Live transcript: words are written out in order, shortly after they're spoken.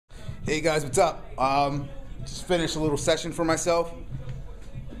Hey guys, what's up? Just finished a little session for myself.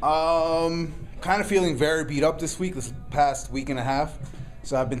 Kind of feeling very beat up this past week and a half.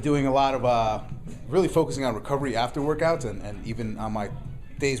 So I've been doing a lot of really focusing on recovery after workouts, and even on my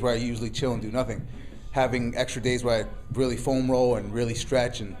days where I usually chill and do nothing, having extra days where I really foam roll and really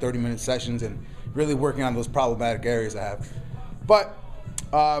stretch and 30-minute sessions and really working on those problematic areas I have. But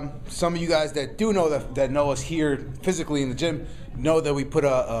some of you guys that do know that know us here physically in the gym know that we put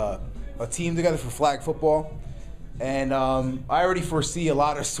a team together for flag football, and I already foresee a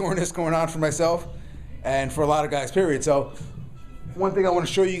lot of soreness going on for myself and for a lot of guys. Period. So one thing I want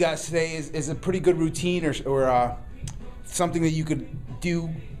to show you guys today is a pretty good routine or something that you could do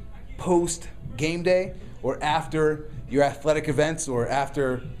post game day or after your athletic events or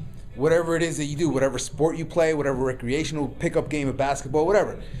after whatever it is that you do, whatever sport you play, whatever recreational pickup game of basketball,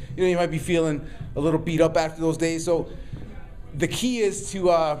 whatever. You know, you might be feeling a little beat up after those days. So the key is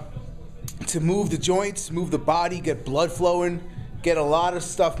to move the joints, move the body, get blood flowing, get a lot of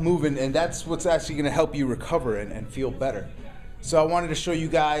stuff moving, and that's what's actually going to help you recover and feel better. So I wanted to show you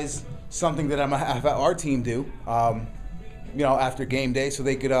guys something that I'm gonna have our team do, after game day, so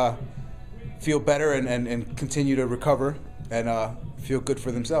they could feel better and continue to recover and feel good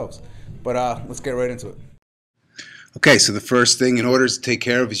for themselves. But let's get right into it. Okay, so the first thing in order to take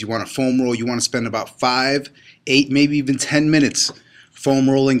care of is you want to foam roll. You want to spend about 5, 8, maybe even 10 minutes foam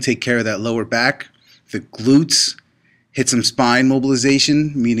rolling. Take care of that lower back, the glutes, hit some spine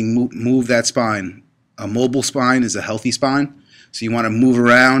mobilization, meaning move that spine. A mobile spine is a healthy spine. So you want to move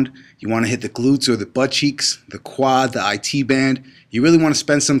around. You want to hit the glutes or the butt cheeks, the quad, the IT band. You really want to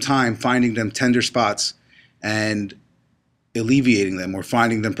spend some time finding them tender spots and alleviating them or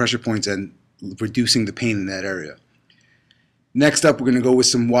finding them pressure points and reducing the pain in that area. Next up, we're going to go with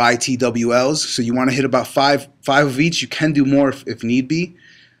some YTWLs. So you want to hit about five of each. You can do more if need be.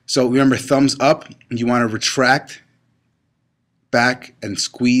 So remember, thumbs up. You want to retract back and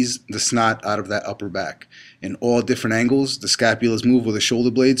squeeze the snot out of that upper back in all different angles. The scapulas move with the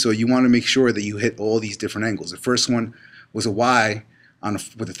shoulder blade, so you want to make sure that you hit all these different angles. The first one was a Y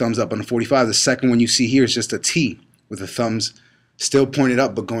with the thumbs up on a 45. The second one you see here is just a T with the thumbs still pointed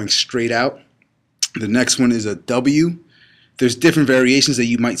up but going straight out. The next one is a W. There's different variations that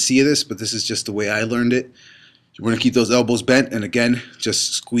you might see of this, but this is just the way I learned it. You want to keep those elbows bent, and again,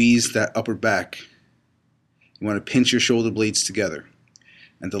 just squeeze that upper back. You want to pinch your shoulder blades together.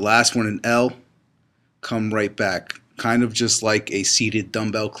 And the last one, an L, come right back. Kind of just like a seated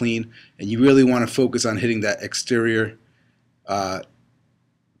dumbbell clean. And you really want to focus on hitting that exterior part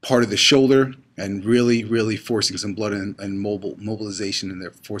of the shoulder and really, really forcing some blood and mobilization in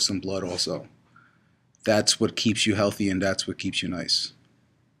there for some blood also. That's what keeps you healthy, and that's what keeps you nice.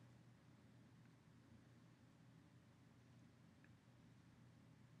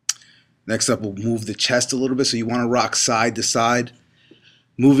 Next up, we'll move the chest a little bit. So you want to rock side to side,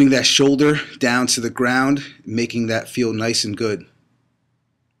 moving that shoulder down to the ground, making that feel nice and good.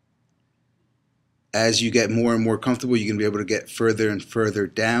 As you get more and more comfortable, you're going to be able to get further and further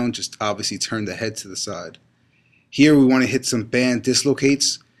down. Just obviously turn the head to the side. Here we want to hit some band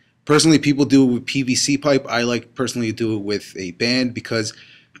dislocates. Personally, people do it with PVC pipe. I like personally to do it with a band because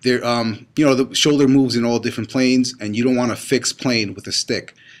they're, the shoulder moves in all different planes, and you don't want a fixed plane with a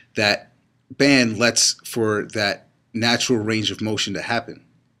stick. That band lets for that natural range of motion to happen.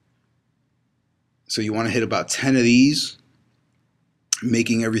 So you want to hit about 10 of these,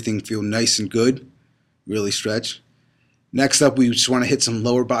 making everything feel nice and good. Really stretch. Next up, we just want to hit some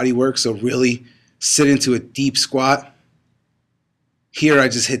lower body work. So really sit into a deep squat. Here I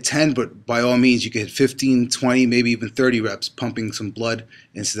just hit 10, but by all means you can hit 15, 20, maybe even 30 reps, pumping some blood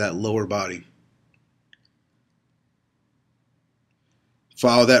into that lower body.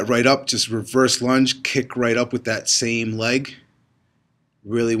 Follow that right up, just reverse lunge, kick right up with that same leg.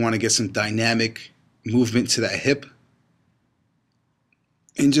 Really want to get some dynamic movement to that hip.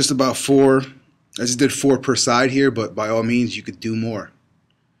 In just about 4, I just did 4 per side here, but by all means you could do more.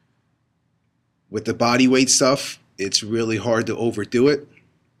 With the body weight stuff, it's really hard to overdo it.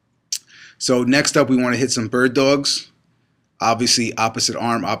 So next up, we want to hit some bird dogs. Obviously, opposite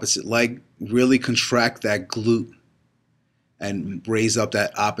arm, opposite leg. Really contract that glute and raise up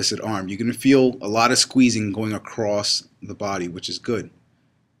that opposite arm. You're going to feel a lot of squeezing going across the body, which is good.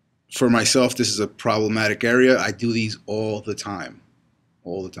 For myself, this is a problematic area. I do these all the time.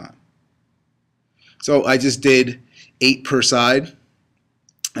 All the time. So I just did 8 per side.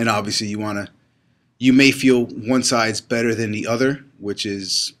 And obviously you may feel one side's better than the other, which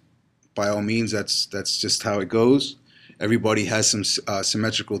is, by all means, that's just how it goes. Everybody has some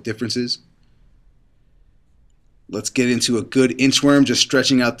symmetrical differences. Let's get into a good inchworm, just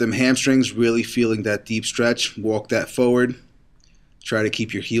stretching out them hamstrings, really feeling that deep stretch. Walk that forward. Try to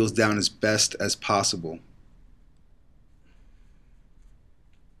keep your heels down as best as possible.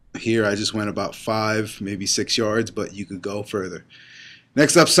 Here I just went about 5, maybe 6 yards, but you could go further.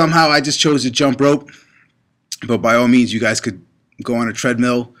 Next up, somehow I just chose to jump rope, but by all means you guys could go on a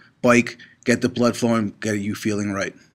treadmill, bike, get the blood flowing, get you feeling right.